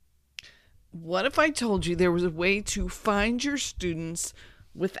What if I told you there was a way to find your students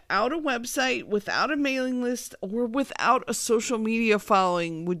without a website, without a mailing list, or without a social media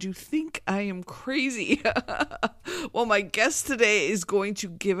following? Would you think I am crazy? Well, my guest today is going to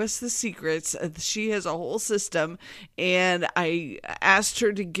give us the secrets. She has a whole system, and I asked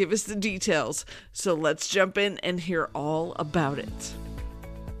her to give us the details. So let's jump in and hear all about it.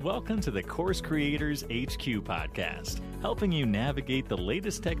 Welcome to the Course Creators HQ podcast, helping you navigate the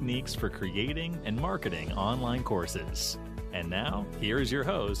latest techniques for creating and marketing online courses. And now, here is your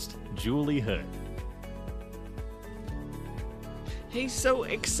host, Julie Hood. Hey, so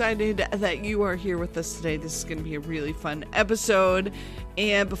excited that you are here with us today. This is going to be a really fun episode.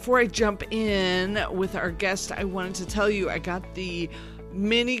 And before I jump in with our guest, I wanted to tell you I got the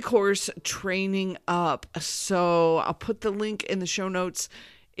mini course training up. So I'll put the link in the show notes.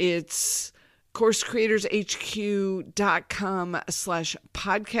 It's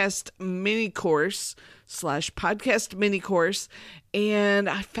coursecreatorshq.com/podcast mini course. And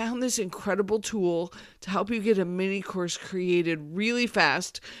I found this incredible tool to help you get a mini course created really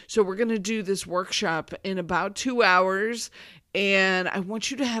fast. So we're going to do this workshop in about 2 hours. And I want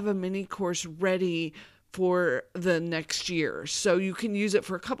you to have a mini course ready for the next year. So you can use it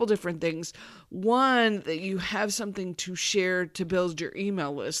for a couple different things. One, that you have something to share to build your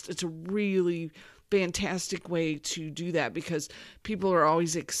email list. It's a really fantastic way to do that because people are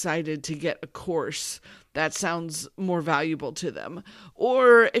always excited to get a course that sounds more valuable to them.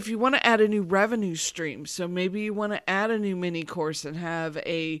 Or if you want to add a new revenue stream, so maybe you want to add a new mini course and have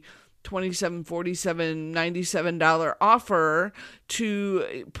a $27, $47, $97 offer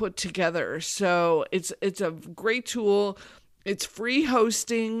to put together. So it's a great tool. It's free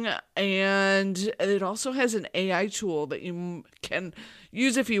hosting, and it also has an AI tool that you can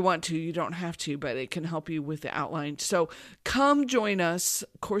use if you want to. You don't have to, but it can help you with the outline. So come join us,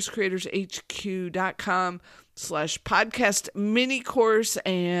 coursecreatorshq.com/podcast mini course,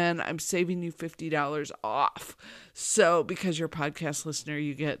 and I'm saving you $50 off. So because you're a podcast listener,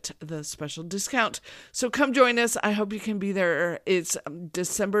 you get the special discount. So come join us. I hope you can be there. It's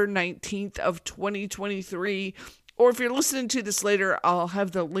December 19th of 2023. Or if you're listening to this later, I'll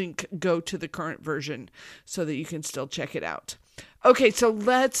have the link go to the current version so that you can still check it out. Okay, so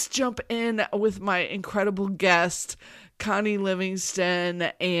let's jump in with my incredible guest, Connie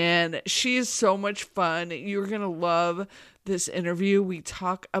Livingston, and she is so much fun. You're going to love this interview. We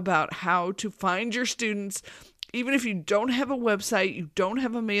talk about how to find your students, even if you don't have a website, you don't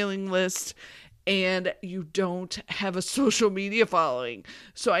have a mailing list, and you don't have a social media following.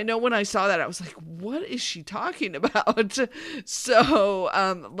 So I know when I saw that, I was like, what is she talking about? So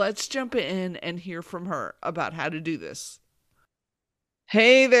let's jump in and hear from her about how to do this.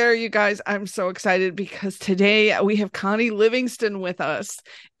 Hey there, you guys. I'm so excited because today we have Connie Livingston with us,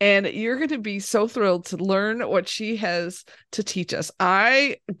 and you're going to be so thrilled to learn what she has to teach us.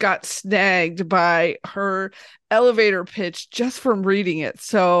 I got snagged by her elevator pitch just from reading it.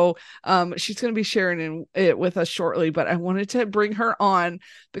 So she's going to be sharing it with us shortly, but I wanted to bring her on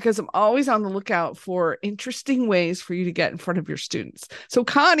because I'm always on the lookout for interesting ways for you to get in front of your students. So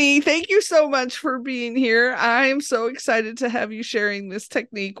Connie, thank you so much for being here. I'm so excited to have you sharing this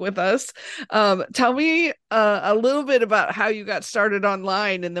technique with us. Tell me a little bit about how you got started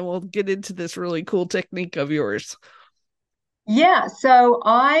online, and then we'll get into this really cool technique of yours. Yeah, so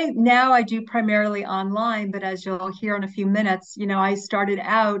I do primarily online, but as you'll hear in a few minutes, I started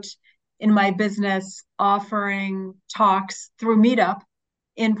out in my business offering talks through Meetup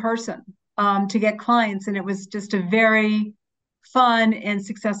in person to get clients, and it was just a very fun and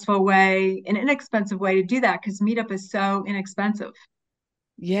successful way, an inexpensive way to do that because Meetup is so inexpensive.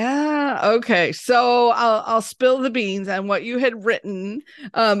 Yeah. Okay. So I'll spill the beans. And what you had written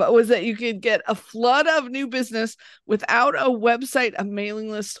was that you could get a flood of new business without a website, a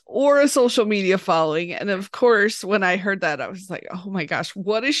mailing list, or a social media following. And of course, when I heard that, I was like, oh my gosh,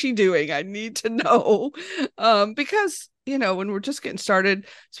 what is she doing? I need to know. Because when we're just getting started,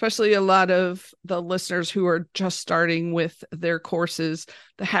 especially a lot of the listeners who are just starting with their courses,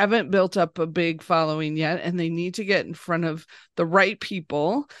 they haven't built up a big following yet, and they need to get in front of the right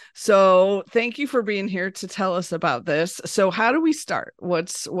people. So thank you for being here to tell us about this. So how do we start?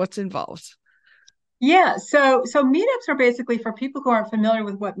 What's involved? Yeah, so meetups are basically for people who aren't familiar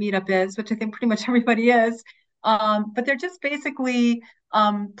with what meetup is, which I think pretty much everybody is. But they're just basically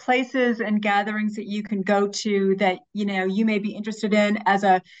places and gatherings that you can go to that you may be interested in as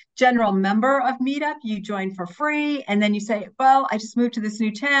a general member of Meetup. You join for free, and then you say, "Well, I just moved to this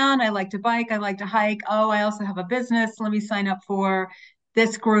new town. I like to bike. I like to hike. Oh, I also have a business. Let me sign up for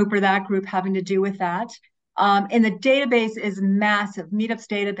this group or that group having to do with that." And the database is massive. Meetup's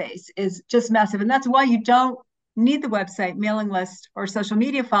database is just massive. And that's why you don't need the website, mailing list, or social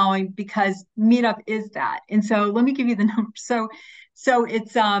media following, because Meetup is that. And so let me give you the numbers. So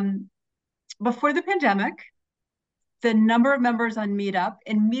it's before the pandemic, the number of members on Meetup,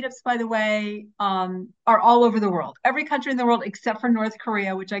 and Meetups, by the way, are all over the world. Every country in the world except for North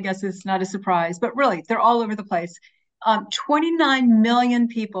Korea, which I guess is not a surprise, but really, they're all over the place. 29 million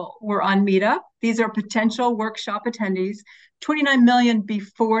people were on Meetup. These are potential workshop attendees. 29 million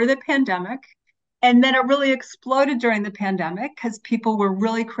before the pandemic. And then it really exploded during the pandemic because people were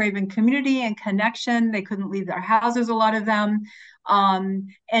really craving community and connection. They couldn't leave their houses, a lot of them.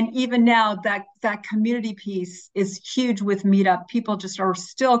 And even now, that community piece is huge with Meetup. People just are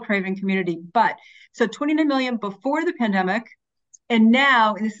still craving community. But so 29 million before the pandemic. And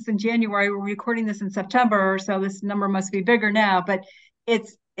now, and this is in January, we're recording this in September, so this number must be bigger now, but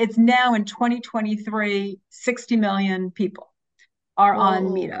it's now in 2023, 60 million people are on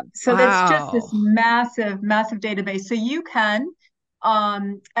Meetup. So that's just this Wow. massive, massive database. So you can,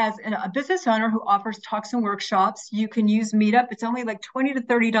 as a business owner who offers talks and workshops, you can use Meetup. It's only like $20 to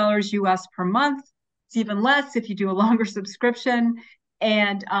 $30 US per month. It's even less if you do a longer subscription.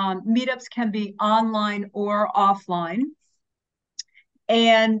 And meetups can be online or offline.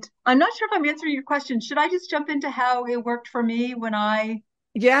 And I'm not sure if I'm answering your question. Should I just jump into how it worked for me when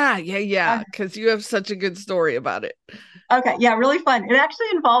Yeah. Because you have such a good story about it. okay, yeah, really fun. It actually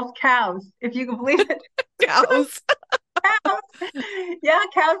involves cows, if you can believe it. Cows. Cows. Yeah,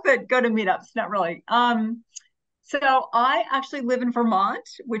 cows that go to meetups, not really. So I actually live in Vermont,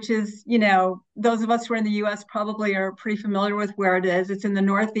 which is, those of us who are in the US probably are pretty familiar with where it is. It's in the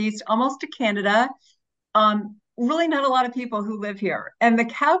Northeast, almost to Canada. Really not a lot of people who live here. And the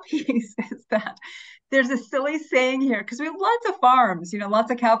cow piece is that there's a silly saying here, because we have lots of farms,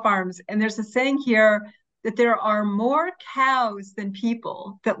 lots of cow farms. And there's a saying here that there are more cows than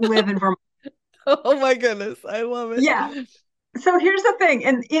people that live in Vermont. Oh my goodness. I love it. Yeah. So here's the thing,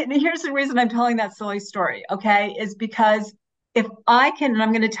 and here's the reason I'm telling that silly story, okay, is because if I can, and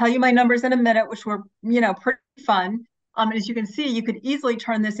I'm going to tell you my numbers in a minute, which were, pretty fun. As you can see, you could easily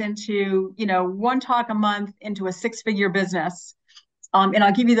turn this into, one talk a month into a six-figure business. And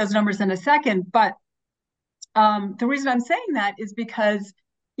I'll give you those numbers in a second. But the reason I'm saying that is because,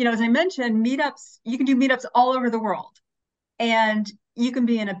 as I mentioned, meetups, you can do meetups all over the world. And you can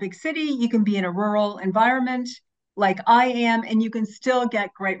be in a big city, you can be in a rural environment like I am, and you can still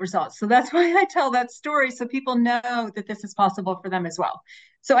get great results. So that's why I tell that story, so people know that this is possible for them as well.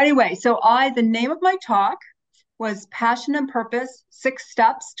 So anyway, the name of my talk was Passion and Purpose, 6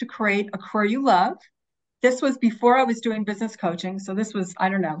 Steps to Create a Career You Love. This was before I was doing business coaching. So this was, I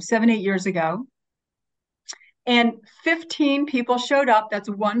don't know, 7-8 years ago. And 15 people showed up. That's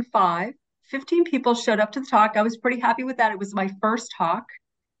 1-5. 15 people showed up to the talk. I was pretty happy with that. It was my first talk.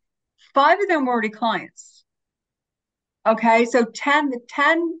 5 of them were already clients. Okay, so 10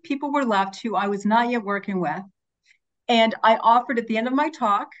 people were left who I was not yet working with. And I offered at the end of my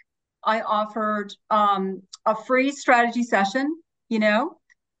talk, I offered a free strategy session,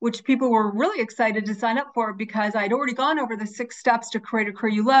 which people were really excited to sign up for because I'd already gone over the 6 steps to create a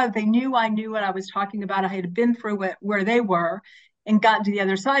career you love. They knew I knew what I was talking about. I had been through it where they were and gotten to the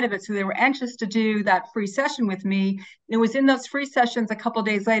other side of it. So they were anxious to do that free session with me. It was in those free sessions a couple of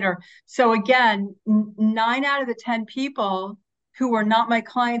days later. So again, 9 out of the 10 people who were not my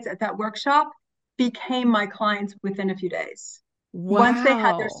clients at that workshop became my clients within a few days. Once they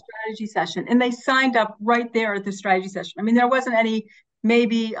had their Wow. strategy session, and they signed up right there at the strategy session. I mean, there wasn't any,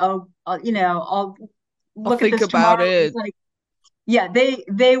 maybe, I'll I'll look at think this about tomorrow. It was it. like, yeah,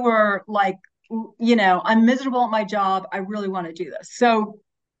 they were like, I'm miserable at my job. I really want to do this. So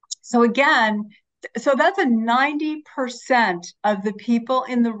again, so that's a 90% of the people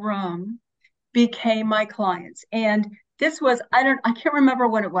in the room became my clients. And this was, I can't remember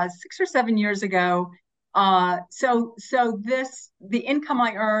when it was, 6 or 7 years ago. So the income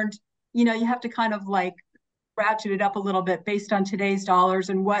I earned, you have to kind of like ratchet it up a little bit based on today's dollars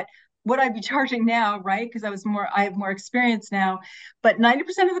and what I'd be charging now, right? Because I have more experience now. But 90%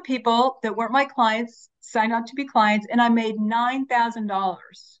 of the people that weren't my clients signed up to be clients, and I made $9,000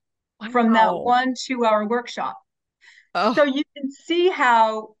 from that Wow. 1 2-hour workshop. So Oh, you can see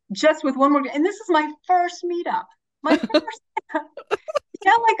how just with one more, and this is my first meetup, my first.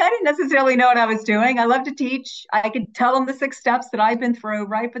 Like I didn't necessarily know what I was doing. I love to teach. I could tell them the 6 steps that I've been through,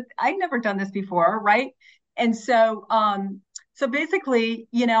 right? But I'd never done this before, right? And so basically,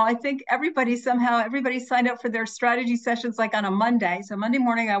 I think everybody signed up for their strategy sessions like on a Monday. So Monday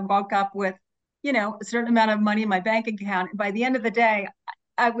morning, I woke up with, a certain amount of money in my bank account. And by the end of the day,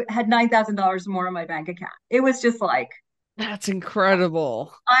 had $9,000 more in my bank account. It was just like, That's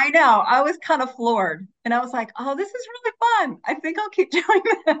incredible. I know, I was kind of floored. And I was like, oh, this is really fun. I think I'll keep doing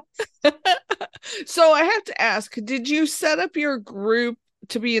this. So I have to ask, did you set up your group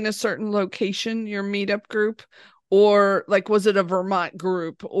to be in a certain location, your meetup group? Or like, was it a Vermont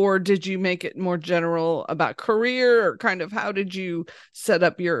group? Or did you make it more general about career? Or kind of how did you set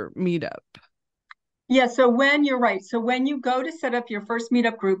up your meetup? Yeah, so when you're right. So when you go to set up your first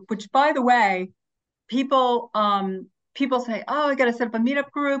meetup group, which by the way, people say, "Oh, I got to set up a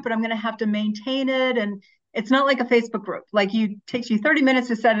meetup group, but I'm going to have to maintain it." And it's not like a Facebook group. Like you takes you 30 minutes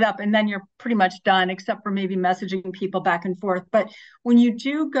to set it up and then you're pretty much done, except for maybe messaging people back and forth. But when you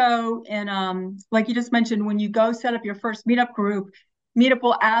do go and like you just mentioned, when you go set up your first meetup group, Meetup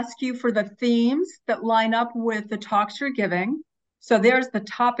will ask you for the themes that line up with the talks you're giving. So there's the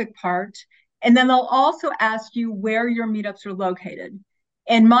topic part. And then they'll also ask you where your meetups are located.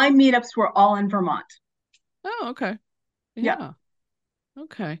 And my meetups were all in Vermont. Oh, okay. Yeah. Yeah.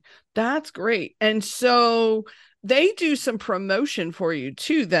 Okay. That's great. And so they do some promotion for you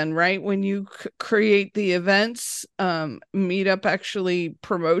too, then, right? When you create the events, Meetup actually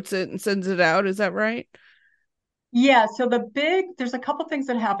promotes it and sends it out. Is that right? Yeah. So there's a couple things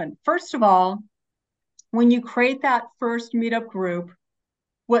that happen. First of all, when you create that first meetup group,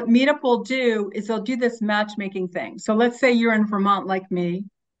 what Meetup will do is they'll do this matchmaking thing. So let's say you're in Vermont like me,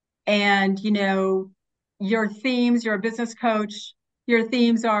 and your themes, you're a business coach, your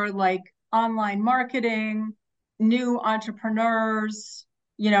themes are like online marketing, new entrepreneurs,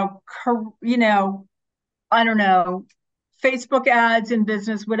 I don't know, Facebook ads in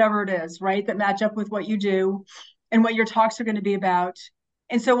business, whatever it is, right? That match up with what you do and what your talks are going to be about.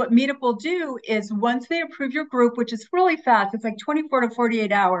 And so what Meetup will do is once they approve your group, which is really fast, it's like 24 to 48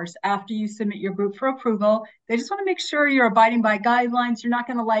 hours after you submit your group for approval. They just want to make sure you're abiding by guidelines. You're not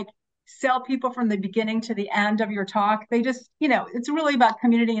going to like sell people from the beginning to the end of your talk. They just, it's really about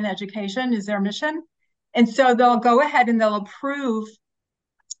community and education is their mission. And so they'll go ahead and they'll approve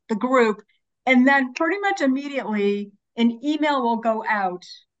the group. And then pretty much immediately, an email will go out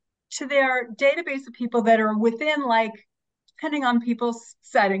to their database of people that are within, like, depending on people's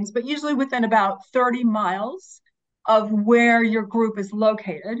settings, but usually within about 30 miles of where your group is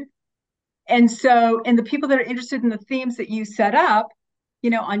located. And the people that are interested in the themes that you set up,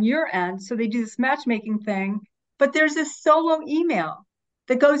 on your end, so they do this matchmaking thing, but there's this solo email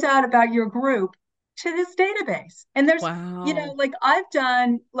that goes out about your group to this database. And there's, Wow. like I've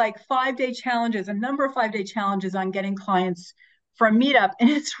done like 5-day challenges, a number of 5-day challenges on getting clients from Meetup. And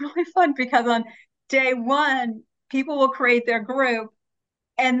it's really fun because on day one, people will create their group.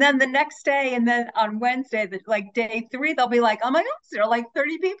 And then the next day, and then on Wednesday, like day 3, they'll be like, oh my gosh, there are like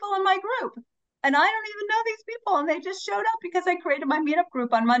 30 people in my group. And I don't even know these people. And they just showed up because I created my meetup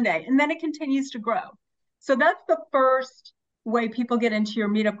group on Monday. And then it continues to grow. So that's the first way people get into your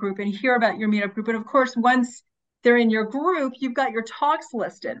meetup group and hear about your meetup group. And of course, once they're in your group, you've got your talks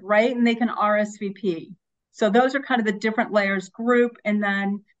listed, right? And they can RSVP. So those are kind of the different layers: group, and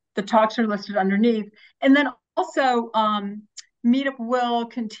then the talks are listed underneath. And then also, Meetup will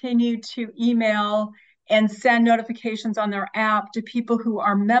continue to email and send notifications on their app to people who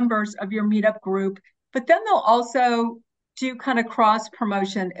are members of your Meetup group. But then they'll also do kind of cross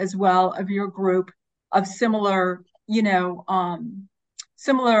promotion as well of your group of similar,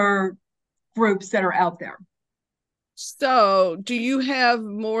 similar groups that are out there. So, do you have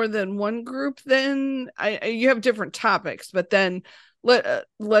more than one group then? You have different topics, but then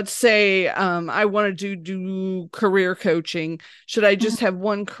let's say I want to do career coaching. Should I just have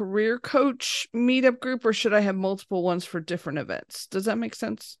one career coach meetup group, or should I have multiple ones for different events? Does that make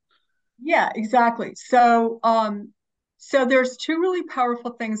sense? Yeah, exactly. So there's two really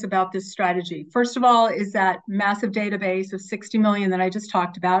powerful things about this strategy. First of all, is that massive database of 60 million that I just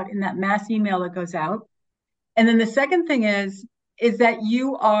talked about in that mass email that goes out. And then the second thing is that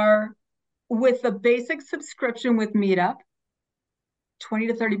you are, with the basic subscription with Meetup, 20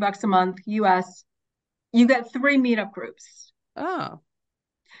 to 30 bucks a month US, you get 3 meetup groups. Oh.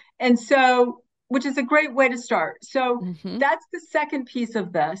 And so, which is a great way to start. So Mm-hmm. that's the second piece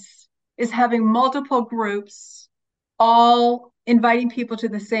of this, is having multiple groups all inviting people to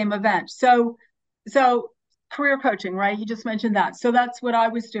the same event. So career coaching, right? You just mentioned that. So that's what I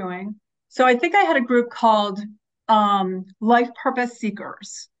was doing. So I think I had a group called Life Purpose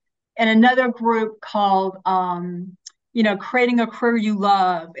Seekers, and another group called creating a career you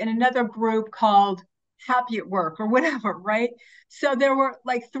love, and another group called Happy at Work or whatever, right? So there were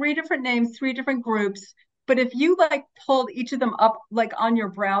like 3 different names, 3 different groups. But if you like pulled each of them up like on your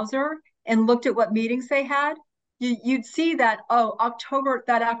browser and looked at what meetings they had, you'd see that, October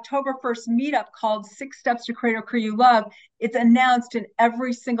 1st meetup called 6 Steps to Create a Career You Love. It's announced in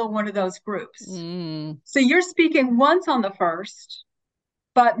every single one of those groups. So you're speaking once on the first,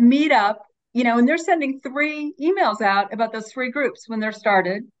 but meetup, and they're sending 3 emails out about those 3 groups when they're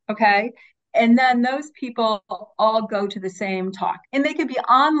started. Okay. And then those people all go to the same talk, and they could be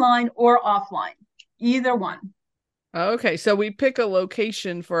online or offline, either one. Okay, so we pick a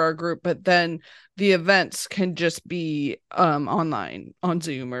location for our group, but then the events can just be online on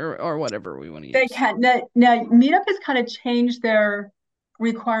Zoom or whatever we want to They use. can. Now Meetup has kind of changed their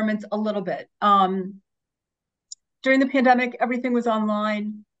requirements a little bit. During the pandemic, everything was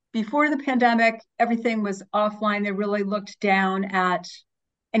online. Before the pandemic, everything was offline. They really looked down at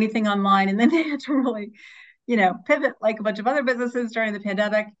anything online, and then they had to really, pivot like a bunch of other businesses during the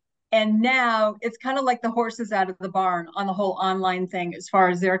pandemic. And now it's kind of like the horses out of the barn on the whole online thing as far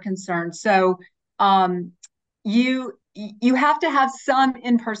as they're concerned. So um, you have to have some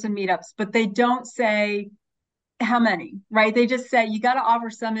in-person meetups, but they don't say how many, right? They just say you got to offer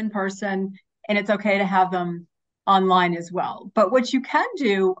some in person, and it's okay to have them online as well. But what you can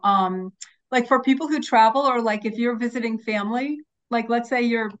do, like for people who travel, or like if you're visiting family, like let's say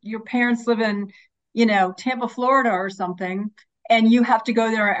your parents live in, Tampa, Florida or something, and you have to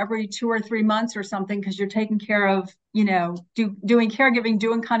go there every 2 or 3 months or something because you're taking care of, doing caregiving,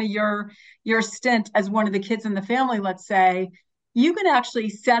 doing kind of your stint as one of the kids in the family, let's say. You can actually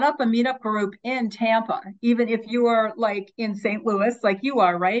set up a meetup group in Tampa, even if you are like in St. Louis, like you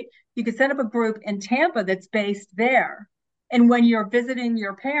are, right? You could set up a group in Tampa that's based there. And when you're visiting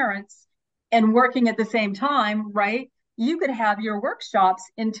your parents and working at the same time, right, you could have your workshops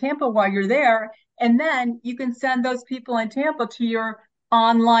in Tampa while you're there. And then you can send those people in Tampa to your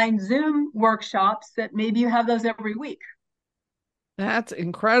online Zoom workshops that maybe you have those every week. That's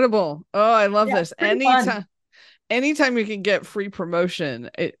incredible. Oh, I love Yeah, this. it's pretty fun. Anytime you can get free promotion,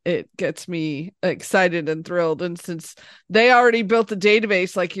 it gets me excited and thrilled. And since they already built the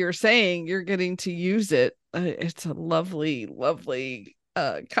database, like you're saying, you're getting to use it. It's a lovely, lovely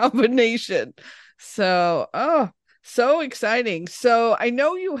combination. So, oh, so exciting. So I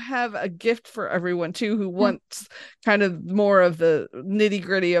know you have a gift for everyone too who wants kind of more of the nitty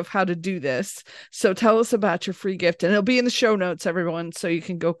gritty of how to do this. So tell us about your free gift, and it'll be in the show notes, everyone, so you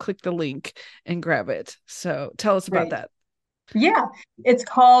can go click the link and grab it. So tell us about Great. that. Yeah, it's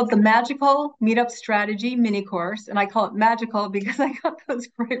called the Magical Meetup Strategy Mini Course. And I call it magical because I got those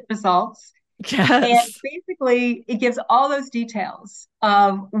great results. And Yes. basically, it gives all those details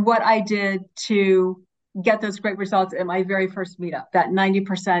of what I did to get those great results at my very first meetup, that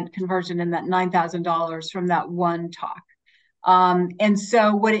 90% conversion and that $9,000 from that one talk. And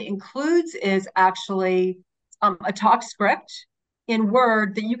so, what it includes is actually a talk script in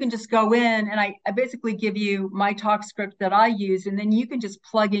Word that you can just go in, and I basically give you my talk script that I use, and then you can just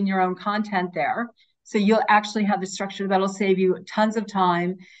plug in your own content there. So you'll actually have the structure that'll save you tons of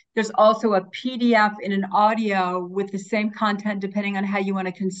time. There's also a PDF and an audio with the same content, depending on how you want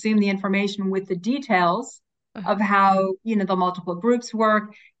to consume the information, with the details of how, the multiple groups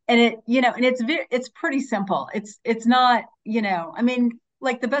work. And it's pretty simple. It's not, I mean,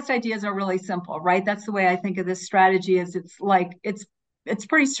 like the best ideas are really simple, right? That's the way I think of this strategy. Is it's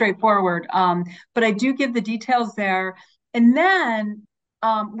pretty straightforward. But I do give the details there. And then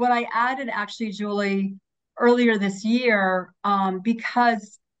what I added, actually, Julie, earlier this year,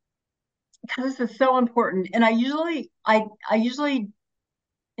 because this is so important. And I usually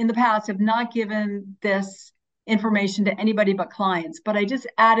in the past have not given this information to anybody but clients, but I just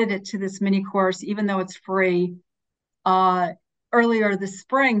added it to this mini course, even though it's free, uh, earlier this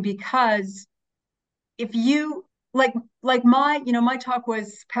spring, because if you like my talk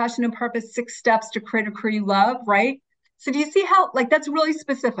was passion and purpose, 6 steps to create a career you love, right? So do you see how, like, that's really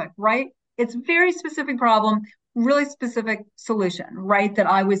specific, right? It's very specific problem, really specific solution, right? That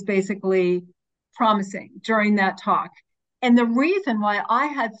I was basically promising during that talk. And the reason why I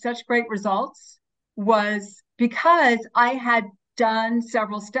had such great results was because I had done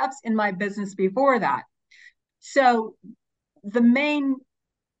several steps in my business before that. So the main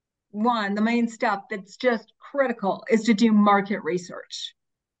step that's just critical is to do market research.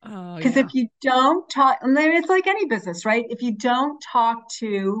 Oh, Because if yeah. you don't talk, and then it's like any business, right? If you don't talk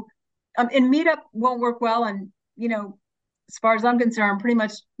to, and Meetup won't work well. And, as far as I'm concerned, pretty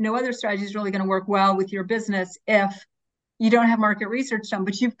much no other strategy is really going to work well with your business if you don't have market research done.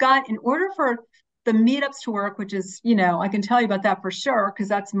 But you've got, in order for the meetups to work, which is, I can tell you about that for sure, because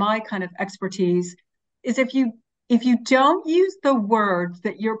that's my kind of expertise, is if you don't use the words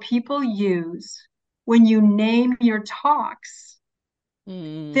that your people use when you name your talks,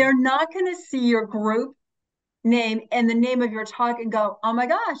 Mm. they're not going to see your group name and the name of your talk and go, oh my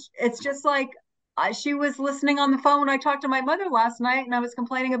gosh, it's just like she was listening on the phone when I talked to my mother last night and I was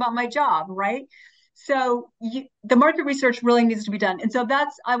complaining about my job, right? So the market research really needs to be done. And so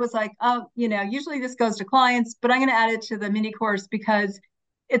I was like, oh, usually this goes to clients, but I'm going to add it to the mini course because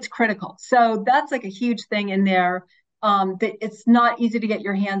it's critical. So that's like a huge thing in there. That it's not easy to get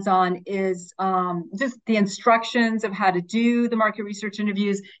your hands on is just the instructions of how to do the market research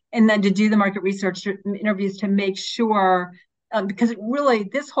interviews and then to do the market research interviews to make sure, because really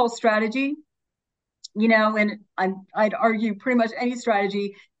this whole strategy, and I'd argue pretty much any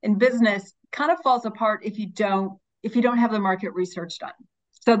strategy in business kind of falls apart if you don't have the market research done.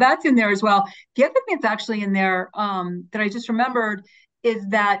 So that's in there as well. The other thing that's actually in there that I just remembered is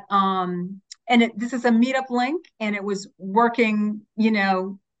that this is a meetup link and it was working,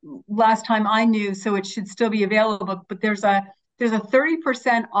 last time I knew, so it should still be available. But there's a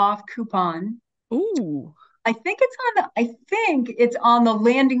 30% off coupon. Ooh. I think it's on the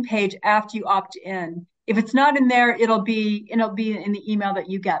landing page after you opt in. If it's not in there, it'll be in the email that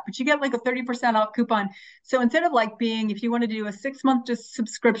you get. But you get like a 30% off coupon. So instead of if you want to do a 6-month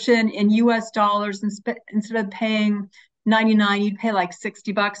subscription in US dollars, instead of paying 99, you'd pay like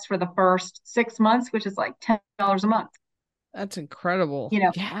 $60 for the first 6 months, which is like $10 a month. That's incredible.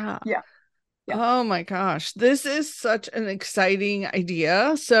 Yeah. Yeah. Oh my gosh, this is such an exciting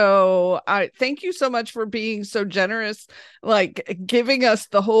idea. So I thank you so much for being so generous, like giving us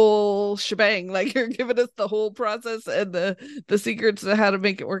the whole shebang, like you're giving us the whole process and the secrets of how to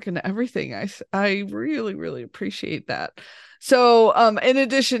make it work and everything. I really, really appreciate that. So in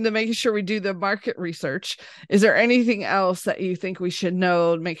addition to making sure we do the market research, is there anything else that you think we should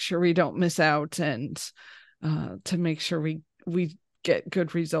know, make sure we don't miss out and to make sure we get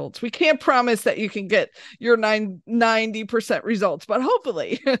good results? We can't promise that you can get your 90% results, but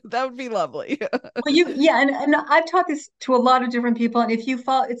hopefully that would be lovely. And I've taught this to a lot of different people. And if you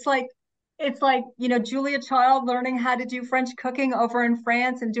follow, it's like, Julia Child learning how to do French cooking over in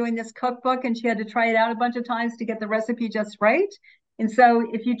France and doing this cookbook. And she had to try it out a bunch of times to get the recipe just right. And so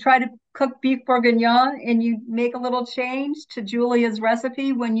if you try to cook beef bourguignon and you make a little change to Julia's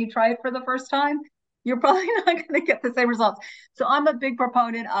recipe when you try it for the first time, you're probably not going to get the same results. So I'm a big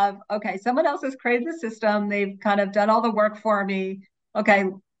proponent of, okay, someone else has created the system. They've kind of done all the work for me. Okay,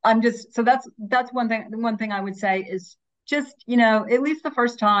 so that's one thing I would say is just, at least the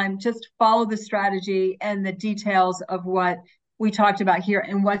first time, just follow the strategy and the details of what we talked about here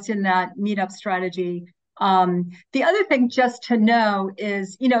and what's in that meetup strategy. The other thing just to know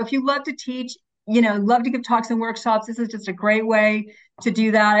is, if you love to teach, love to give talks and workshops, this is just a great way to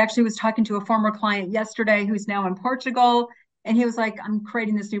do that. I actually was talking to a former client yesterday who's now in Portugal, and he was like, I'm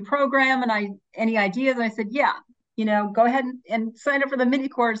creating this new program and any ideas? And I said, yeah, go ahead and sign up for the mini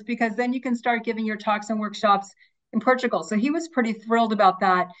course because then you can start giving your talks and workshops in Portugal. So he was pretty thrilled about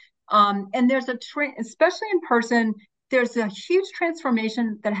that. And there's especially in person, there's a huge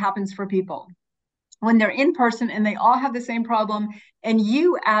transformation that happens for people when they're in person and they all have the same problem. And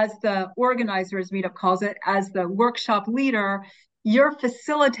you, as the organizer, as Meetup calls it, as the workshop leader, you're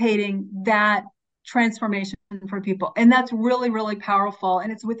facilitating that transformation for people. And that's really, really powerful.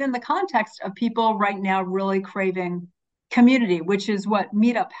 And it's within the context of people right now really craving community, which is what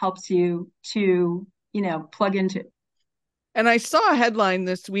Meetup helps you to, plug into. And I saw a headline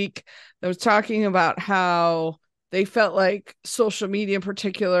this week that was talking about how they felt like social media in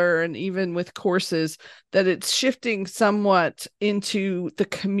particular, and even with courses, that it's shifting somewhat into the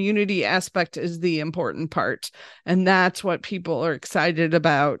community aspect is the important part. And that's what people are excited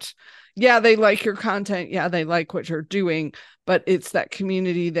about. Yeah, they like your content. Yeah, they like what you're doing, but it's that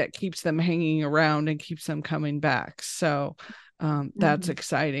community that keeps them hanging around and keeps them coming back. So that's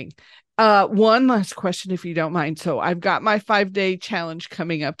exciting. One last question, if you don't mind. So I've got my 5-day challenge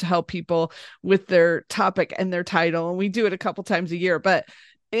coming up to help people with their topic and their title. And we do it a couple times a year, but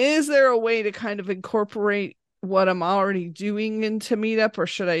is there a way to kind of incorporate what I'm already doing into Meetup, or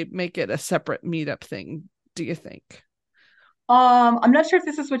should I make it a separate Meetup thing? Do you think? I'm not sure if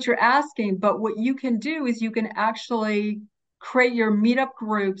this is what you're asking, but what you can do is you can actually create your Meetup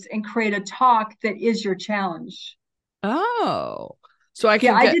groups and create a talk that is your challenge. Oh, so I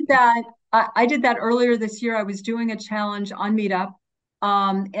can I did that. I did that earlier this year. I was doing a challenge on Meetup,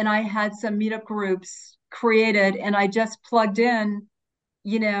 and I had some Meetup groups created, and I just plugged in,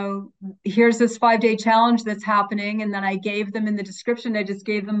 here's this 5-day challenge that's happening, and then I gave them in the description. I just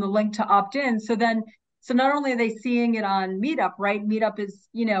gave them the link to opt in. So not only are they seeing it on Meetup, right? Meetup is,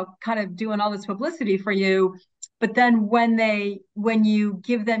 kind of doing all this publicity for you. But then when you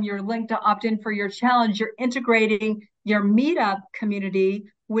give them your link to opt in for your challenge, you're integrating your meetup community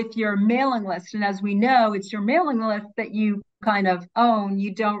with your mailing list. And as we know, it's your mailing list that you kind of own.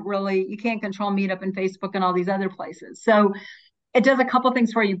 You can't control Meetup and Facebook and all these other places. So it does a couple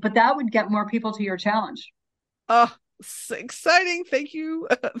things for you, but that would get more people to your challenge. Oh, exciting. Thank you.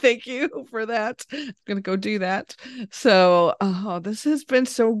 Thank you for that. I'm going to go do that. So, this has been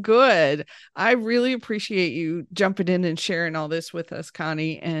so good. I really appreciate you jumping in and sharing all this with us,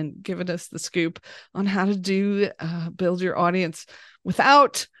 Connie, and giving us the scoop on how to build your audience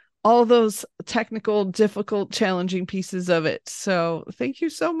without all those technical, difficult, challenging pieces of it. So thank you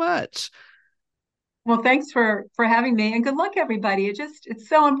so much. Well, thanks for having me, and good luck, everybody. It's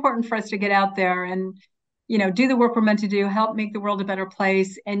so important for us to get out there and do the work we're meant to do, help make the world a better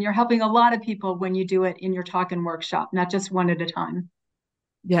place. And you're helping a lot of people when you do it in your talk and workshop, not just one at a time.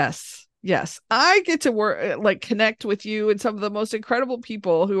 Yes. Yes. I get to work, connect with you and some of the most incredible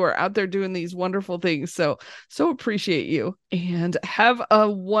people who are out there doing these wonderful things. So appreciate you, and have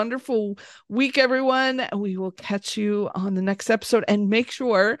a wonderful week, everyone. We will catch you on the next episode, and make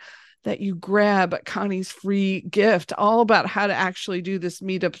sure that you grab Connie's free gift, all about how to actually do this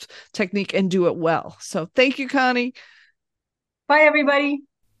meetup technique and do it well. So thank you, Connie. Bye, everybody.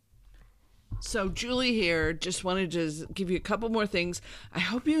 So Julie here, just wanted to give you a couple more things. I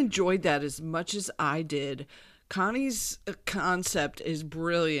hope you enjoyed that as much as I did. Connie's concept is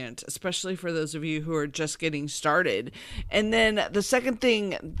brilliant, especially for those of you who are just getting started. And then the second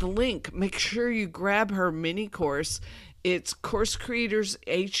thing, the link, make sure you grab her mini course. It's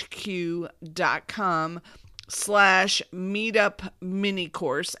coursecreatorshq.com/meetup mini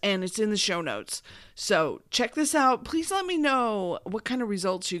course, and it's in the show notes. So check this out. Please let me know what kind of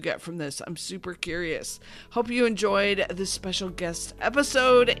results you get from this. I'm super curious. Hope you enjoyed this special guest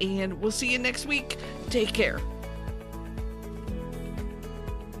episode, and we'll see you next week. Take care.